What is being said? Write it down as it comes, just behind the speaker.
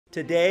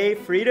Today,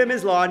 Freedom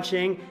is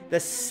launching the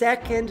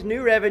second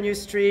new revenue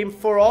stream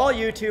for all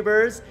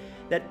YouTubers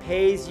that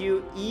pays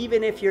you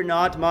even if you're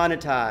not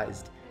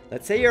monetized.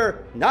 Let's say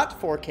you're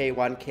not 4K,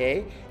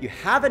 1K, you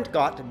haven't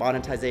got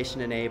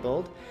monetization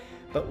enabled,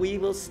 but we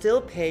will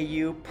still pay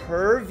you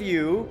per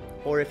view,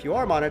 or if you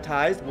are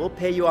monetized, we'll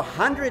pay you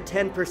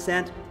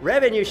 110%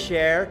 revenue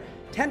share,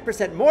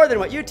 10% more than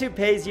what YouTube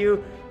pays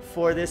you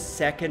for this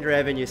second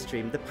revenue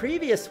stream. The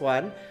previous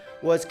one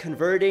was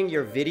converting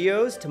your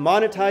videos to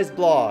monetized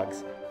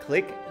blogs.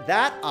 Click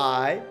that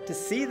eye to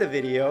see the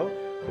video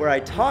where I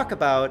talk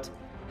about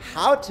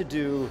how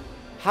to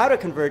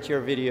convert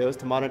your videos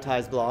to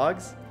monetized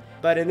blogs.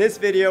 But in this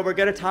video, we're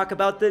gonna talk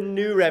about the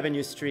new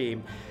revenue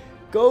stream.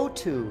 Go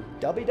to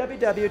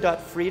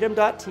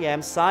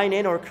www.freedom.tm, sign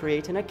in or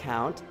create an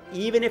account.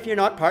 Even if you're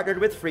not partnered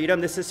with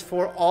Freedom, this is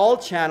for all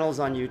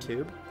channels on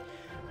YouTube.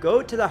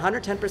 Go to the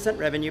 110%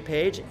 revenue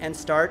page and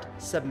start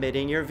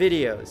submitting your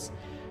videos.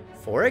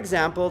 For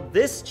example,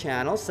 this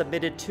channel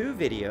submitted 2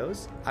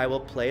 videos. I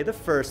will play the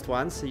first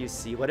one so you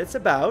see what it's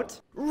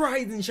about.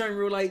 Rise and shine,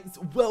 real lights.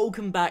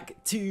 Welcome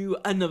back to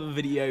another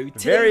video.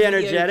 Very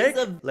energetic.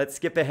 Let's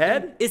skip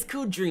ahead. It's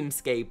called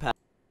Dreamscaper.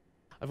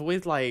 I've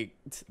always liked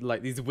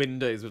these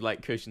windows with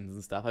like cushions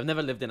and stuff. I've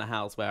never lived in a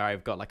house where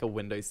I've got like a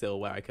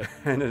windowsill where I could...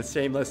 And a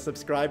shameless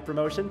subscribe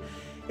promotion.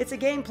 It's a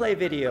gameplay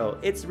video.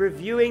 It's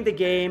reviewing the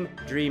game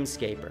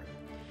Dreamscaper.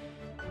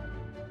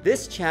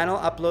 This channel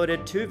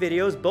uploaded 2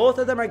 videos. Both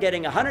of them are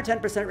getting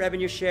 110%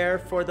 revenue share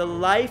for the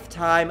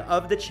lifetime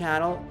of the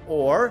channel,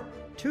 or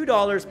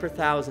 $2 per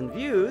 1,000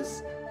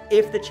 views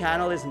if the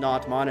channel is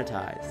not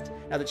monetized.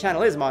 Now the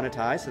channel is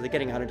monetized, so they're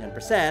getting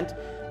 110%,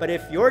 but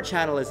if your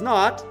channel is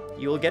not,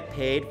 you'll get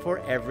paid for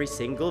every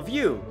single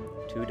view,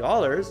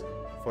 $2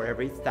 for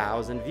every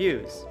 1,000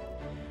 views.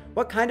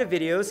 What kind of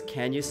videos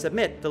can you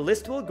submit? The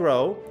list will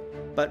grow,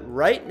 but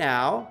right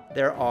now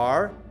there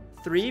are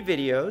 3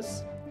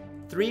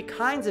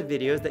 kinds of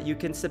videos that you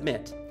can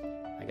submit.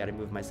 I gotta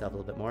move myself a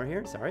little bit more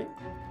here, sorry.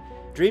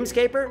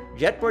 Dreamscaper,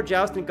 Jetboard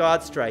Joust, and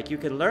Godstrike. You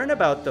can learn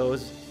about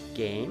those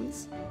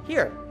games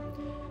here.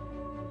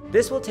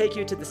 This will take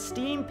you to the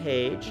Steam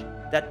page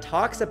that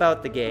talks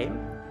about the game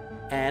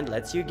and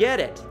lets you get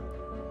it.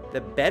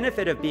 The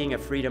benefit of being a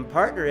Freedom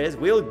partner is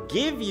we'll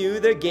give you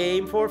the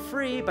game for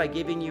free by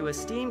giving you a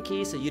Steam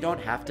key so you don't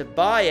have to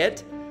buy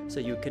it, so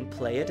you can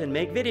play it and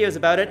make videos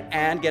about it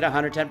and get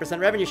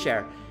 110% revenue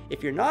share.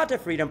 If you're not a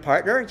Freedom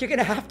partner, you're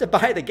gonna have to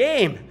buy the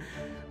game.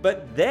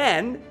 But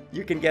then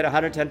you can get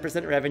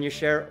 110% revenue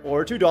share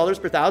or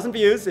 $2 per 1,000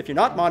 views if you're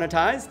not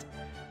monetized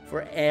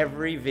for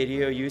every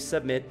video you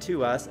submit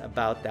to us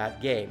about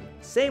that game.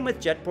 Same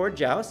with Jetboard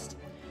Joust,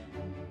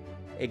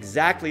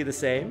 exactly the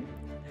same.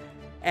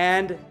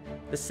 And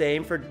the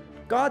same for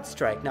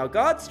Godstrike. Now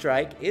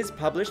Godstrike is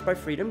published by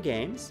Freedom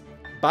Games,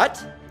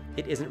 but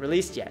it isn't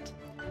released yet.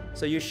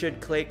 So you should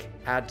click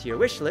add to your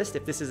wish list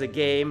if this is a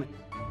game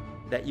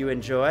that you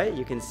enjoy.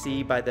 You can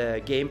see by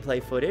the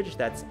gameplay footage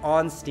that's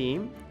on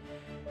Steam.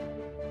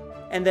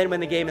 And then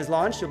when the game is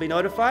launched, you'll be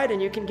notified and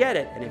you can get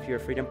it. And if you're a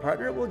Freedom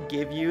partner, we'll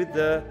give you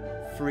the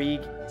free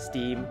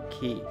Steam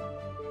key.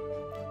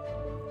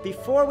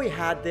 Before we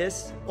had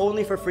this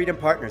only for Freedom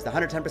partners, the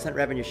 110%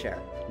 revenue share.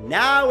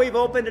 Now we've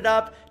opened it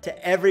up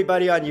to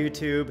everybody on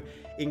YouTube,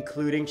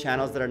 including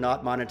channels that are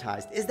not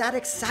monetized. Is that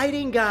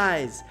exciting,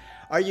 guys?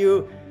 Are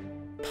you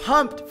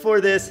pumped for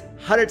this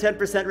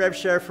 110% rev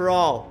share for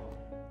all?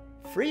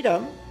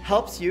 Freedom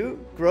helps you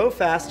grow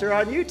faster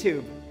on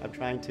YouTube. I'm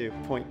trying to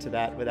point to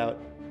that without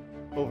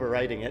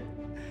overwriting it.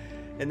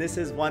 And this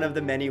is one of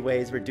the many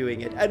ways we're doing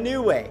it, a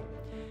new way.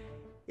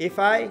 If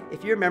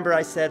you remember,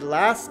 I said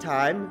last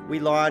time we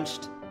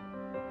launched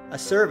a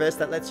service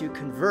that lets you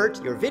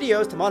convert your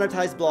videos to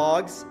monetized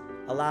blogs,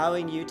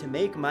 allowing you to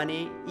make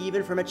money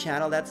even from a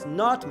channel that's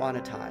not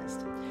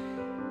monetized.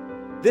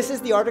 This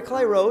is the article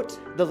I wrote.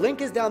 The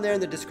link is down there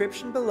in the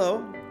description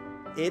below.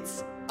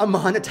 It's a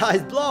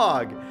monetized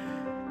blog.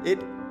 It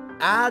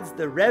adds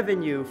the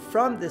revenue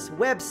from this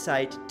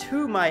website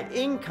to my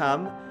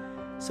income,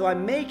 so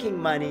I'm making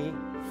money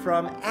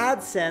from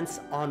AdSense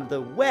on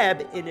the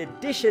web in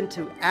addition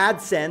to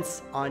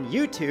AdSense on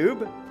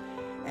YouTube,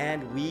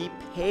 and we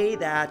pay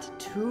that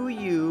to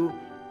you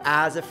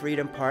as a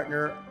Freedom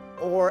partner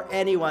or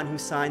anyone who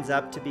signs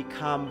up to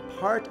become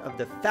part of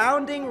the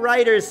founding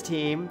writers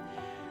team,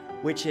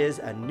 which is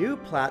a new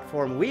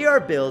platform we are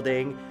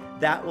building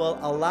that will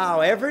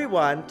allow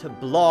everyone to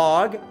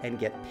blog and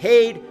get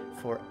paid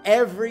for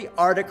every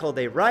article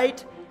they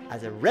write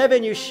as a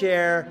revenue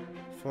share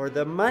for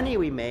the money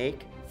we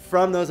make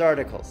from those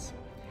articles.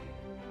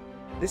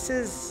 This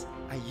is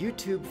a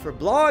YouTube for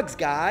blogs,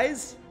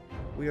 guys.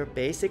 We are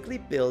basically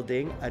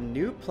building a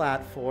new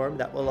platform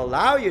that will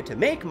allow you to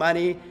make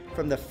money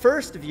from the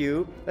first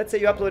view. Let's say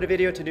you upload a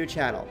video to a new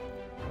channel.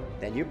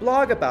 Then you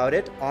blog about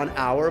it on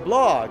our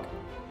blog.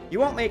 You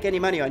won't make any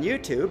money on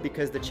YouTube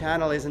because the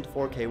channel isn't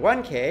 4K,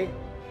 1K,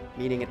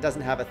 meaning it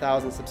doesn't have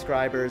 1,000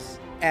 subscribers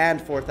and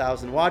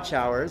 4,000 watch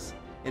hours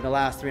in the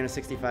last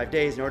 365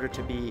 days in order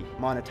to be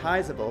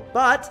monetizable.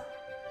 But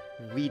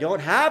we don't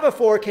have a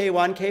 4K,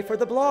 1K for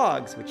the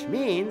blogs, which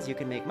means you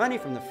can make money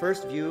from the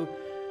first view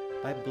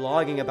by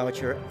blogging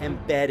about your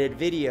embedded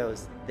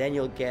videos. Then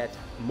you'll get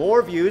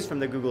more views from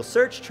the Google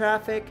search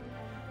traffic,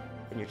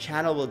 and your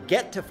channel will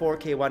get to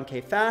 4K,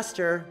 1K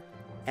faster.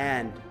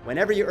 And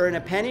whenever you earn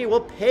a penny,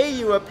 we'll pay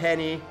you a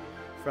penny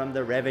from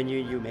the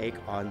revenue you make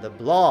on the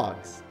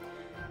blogs.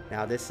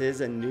 Now, this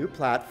is a new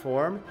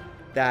platform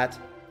that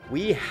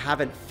we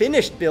haven't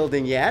finished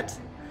building yet,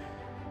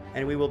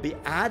 and we will be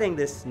adding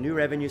this new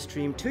revenue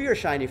stream to your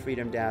Shiny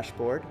Freedom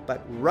dashboard.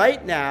 But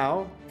right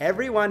now,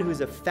 everyone who's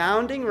a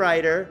founding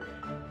writer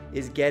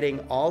is getting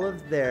all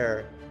of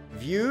their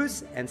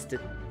views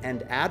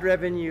and ad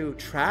revenue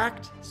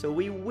tracked. So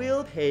we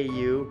will pay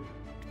you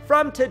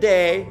from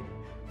today,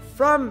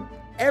 from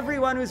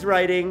everyone who's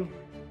writing.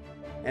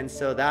 And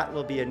so that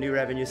will be a new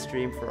revenue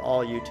stream for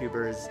all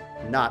YouTubers,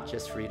 not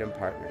just Freedom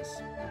Partners.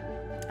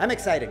 I'm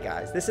excited,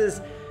 guys. This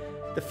is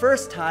the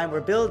first time we're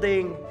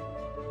building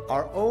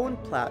our own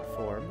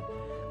platform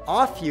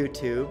off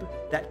YouTube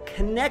that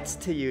connects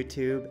to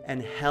YouTube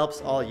and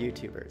helps all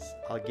YouTubers.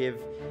 I'll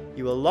give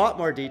you a lot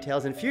more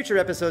details in future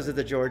episodes of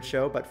The George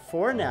Show, but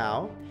for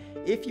now,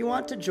 if you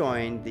want to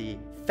join the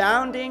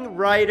founding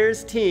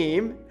writers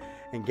team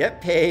and get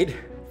paid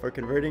for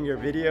converting your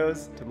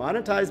videos to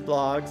monetized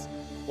blogs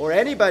or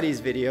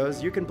anybody's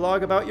videos, you can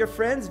blog about your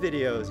friends'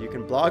 videos. You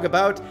can blog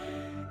about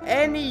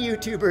any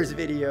YouTuber's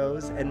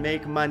videos and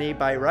make money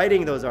by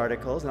writing those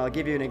articles. And I'll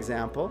give you an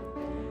example.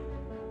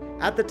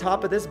 At the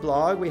top of this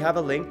blog, we have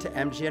a link to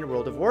MGN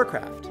World of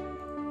Warcraft.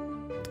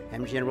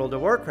 MGN World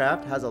of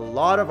Warcraft has a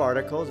lot of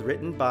articles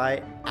written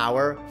by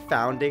our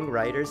founding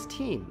writers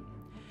team.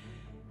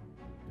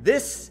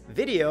 This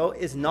video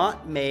is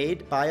not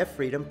made by a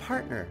Freedom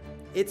Partner.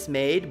 It's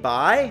made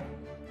by,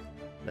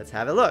 let's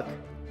have a look.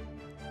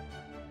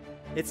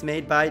 It's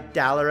made by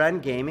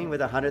Dalaran Gaming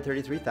with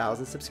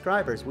 133,000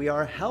 subscribers. We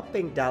are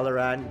helping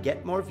Dalaran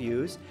get more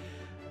views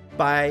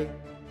by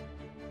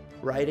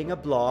writing a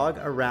blog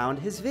around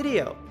his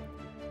video.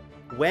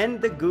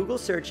 When the Google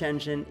search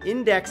engine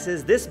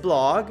indexes this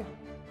blog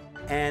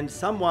and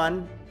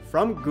someone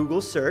from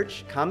Google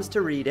search comes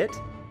to read it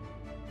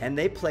and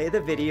they play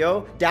the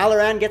video,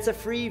 Dalaran gets a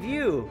free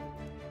view.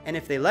 And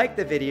if they like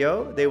the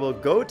video, they will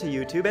go to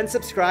YouTube and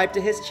subscribe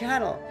to his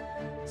channel.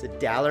 So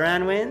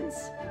Dalaran wins.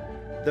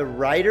 The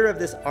writer of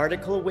this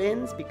article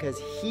wins because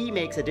he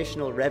makes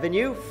additional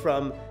revenue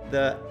from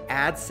the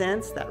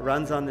AdSense that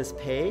runs on this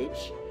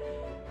page.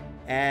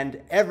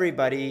 And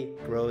everybody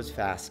grows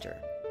faster.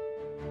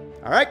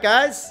 All right,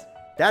 guys,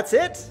 that's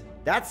it.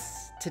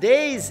 That's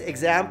today's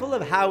example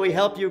of how we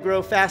help you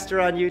grow faster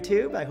on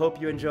YouTube. I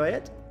hope you enjoy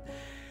it.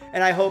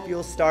 And I hope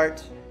you'll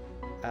start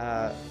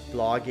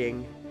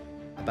blogging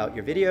about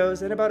your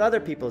videos and about other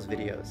people's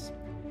videos.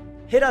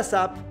 Hit us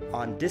up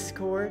on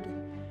Discord.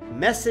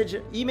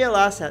 Email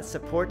us at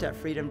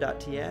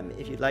support@freedom.tm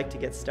if you'd like to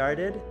get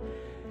started.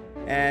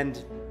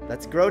 And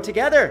let's grow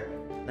together.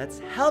 Let's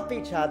help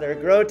each other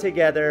grow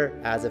together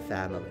as a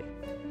family.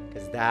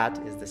 Because that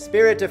is the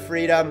spirit of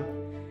freedom.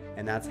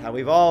 And that's how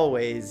we've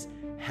always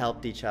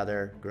helped each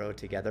other grow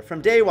together.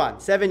 From day one,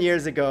 7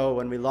 years ago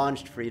when we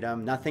launched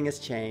Freedom, nothing has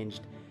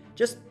changed.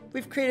 Just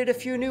we've created a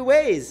few new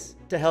ways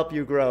to help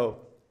you grow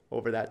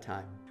over that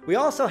time. We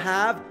also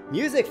have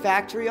Music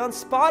Factory on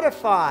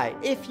Spotify.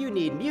 If you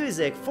need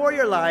music for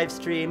your live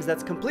streams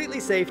that's completely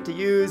safe to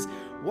use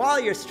while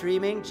you're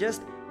streaming,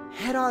 just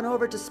head on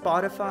over to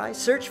Spotify,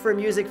 search for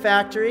Music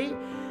Factory,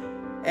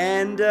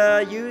 and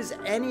use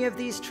any of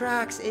these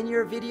tracks in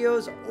your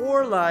videos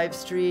or live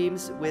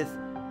streams with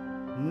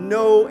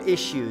no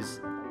issues.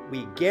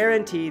 We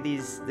guarantee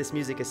this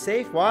music is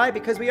safe. Why?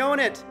 Because we own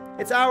it.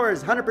 It's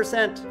ours,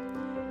 100%.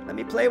 Let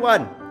me play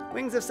one.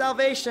 Wings of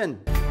Salvation.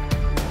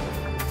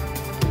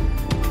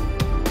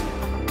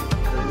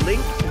 The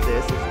link to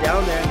this is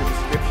down there in the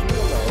description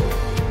below.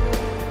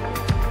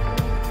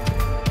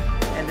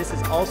 And this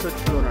is also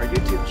true on our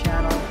YouTube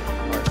channel,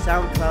 our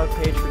SoundCloud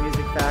page for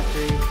Music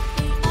Factory.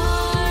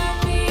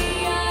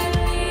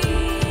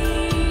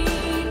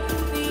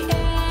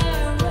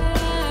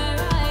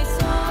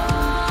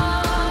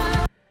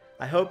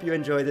 I hope you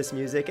enjoy this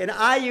music, and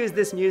I use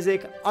this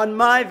music on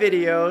my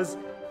videos.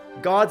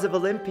 Gods of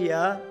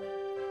Olympia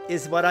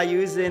is what I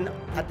use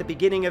at the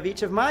beginning of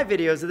each of my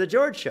videos of The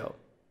George Show.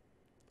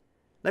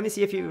 Let me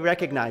see if you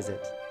recognize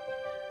it.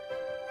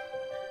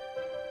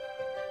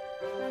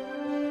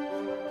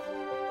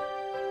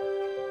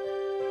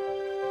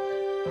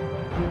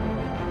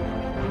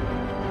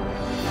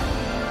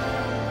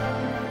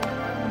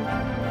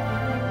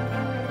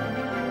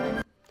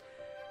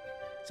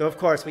 So of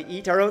course, we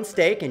eat our own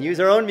steak and use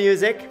our own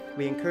music.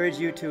 We encourage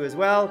you to as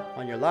well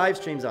on your live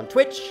streams on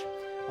Twitch,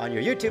 on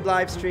your YouTube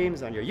live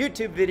streams, on your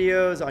YouTube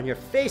videos, on your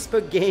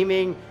Facebook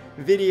gaming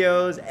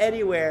videos,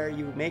 anywhere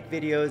you make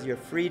videos, you're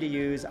free to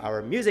use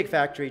our Music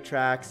Factory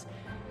tracks.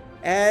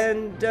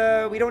 And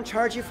we don't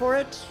charge you for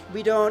it.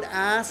 We don't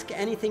ask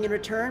anything in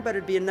return, but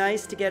it'd be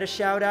nice to get a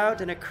shout out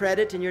and a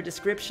credit in your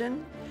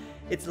description.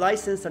 It's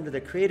licensed under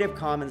the Creative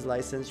Commons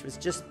license, which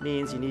just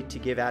means you need to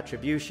give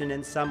attribution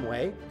in some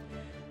way.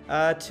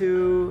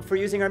 for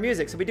using our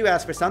music. So we do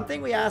ask for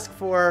something. We ask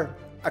for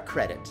a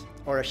credit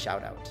or a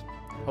shout out.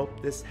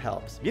 Hope this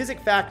helps. Music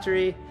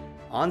Factory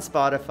on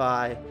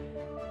Spotify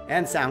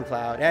and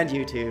SoundCloud and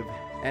YouTube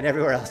and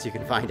everywhere else you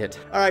can find it.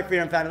 All right,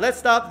 Freedom Family, let's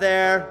stop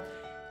there.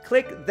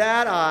 Click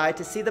that eye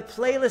to see the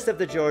playlist of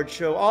The George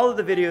Show, all of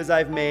the videos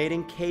I've made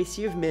in case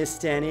you've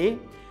missed any,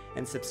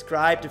 and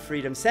subscribe to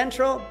Freedom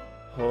Central,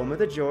 home of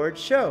The George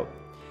Show.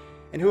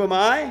 And who am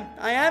I?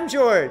 I am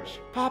George,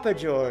 Papa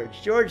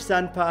George, George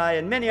Sunpai,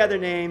 and many other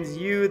names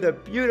you, the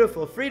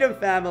beautiful Freedom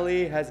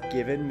Family, has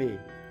given me.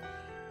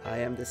 I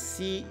am the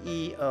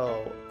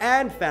CEO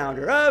and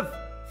founder of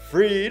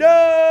Freedom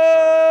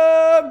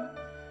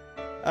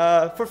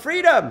for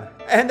Freedom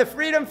and the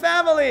Freedom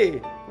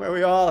Family, where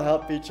we all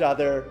help each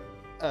other,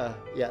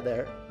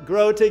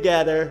 grow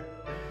together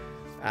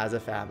as a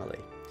family.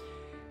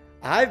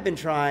 I've been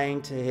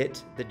trying to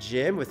hit the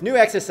gym with new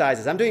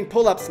exercises. I'm doing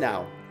pull-ups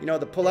now. You know,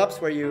 the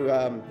pull-ups where you,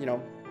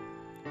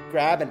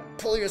 grab and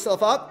pull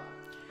yourself up?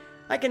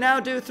 I can now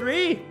do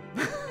 3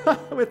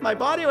 with my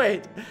body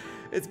weight.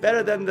 It's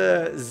better than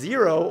the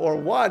 0 or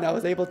 1 I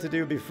was able to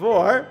do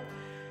before.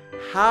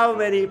 How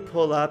many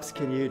pull-ups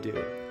can you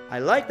do? I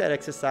like that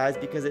exercise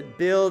because it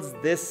builds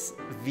this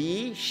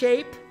V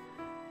shape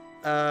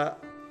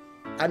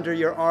under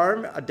your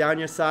arm, down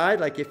your side.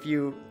 Like if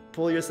you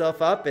pull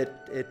yourself up,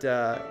 it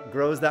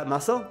grows that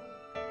muscle.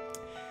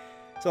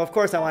 So of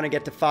course I want to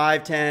get to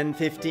 5, 10,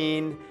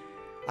 15.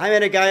 I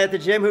met a guy at the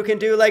gym who can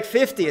do like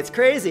 50. It's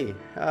crazy.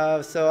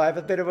 So I have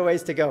a bit of a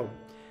ways to go.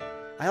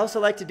 I also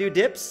like to do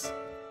dips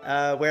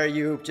where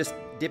you just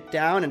dip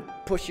down and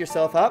push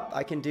yourself up.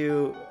 I can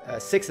do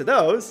 6 of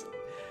those.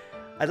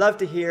 I'd love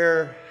to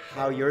hear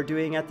how you're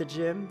doing at the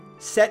gym.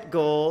 Set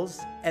goals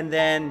and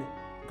then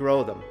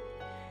grow them.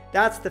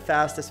 That's the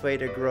fastest way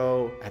to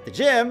grow at the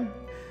gym.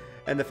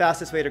 And the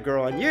fastest way to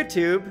grow on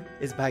YouTube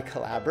is by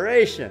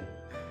collaboration.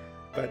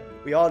 But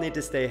we all need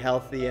to stay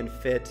healthy and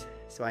fit,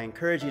 so I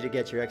encourage you to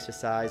get your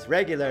exercise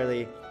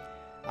regularly.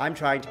 I'm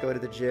trying to go to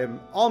the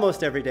gym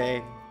almost every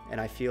day, and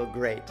I feel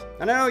great.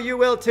 And I know you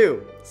will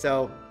too,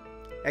 so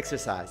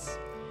exercise.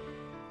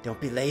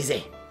 Don't be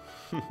lazy.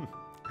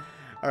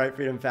 All right,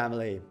 Freedom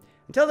Family.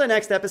 Until the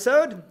next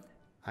episode,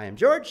 I am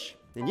George,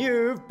 and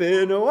you've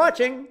been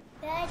watching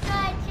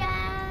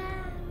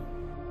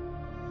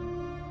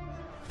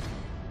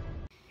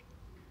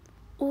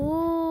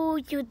Ooh,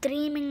 you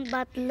dreaming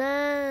about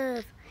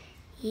love.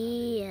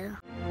 Yeah.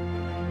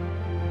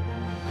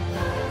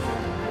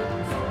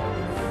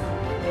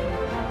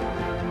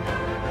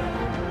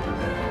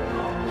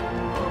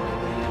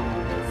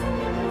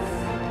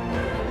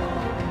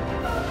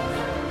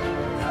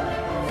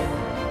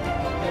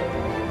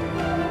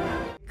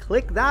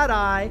 Click that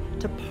eye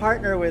to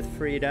partner with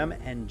Freedom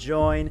and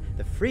join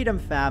the Freedom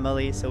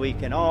Family so we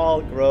can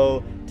all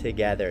grow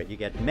together. You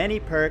get many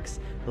perks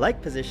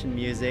like position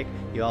music.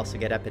 You also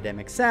get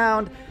Epidemic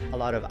Sound, a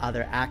lot of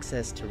other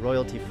access to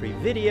royalty-free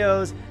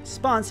videos,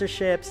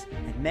 sponsorships,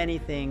 and many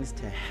things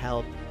to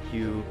help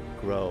you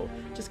grow.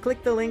 Just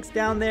click the links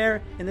down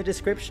there in the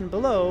description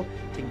below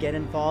to get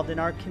involved in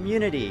our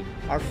community,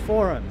 our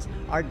forums,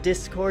 our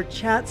Discord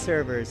chat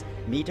servers,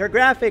 meet our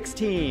graphics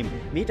team,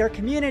 meet our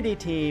community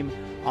team,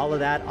 all of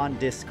that on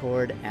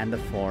Discord and the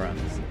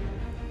forums.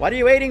 What are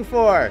you waiting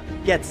for?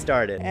 Get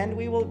started. And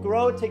we will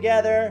grow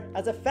together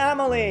as a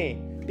family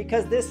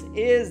because this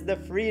is the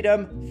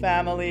Freedom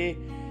Family.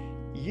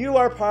 You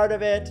are part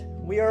of it,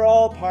 we are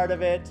all part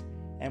of it,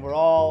 and we're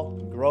all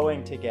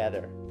growing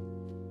together.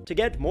 To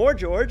get more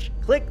George,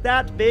 click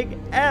that big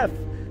F.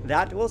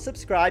 That will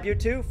subscribe you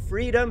to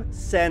Freedom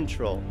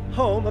Central,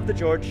 home of The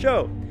George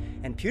Show.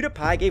 And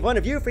PewDiePie gave one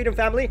of you, Freedom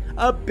Family,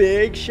 a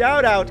big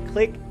shout out.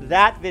 Click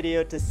that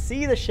video to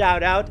see the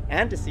shout out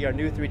and to see our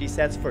new 3D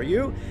sets for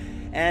you.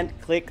 And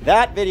click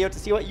that video to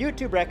see what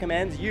YouTube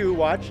recommends you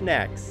watch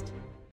next.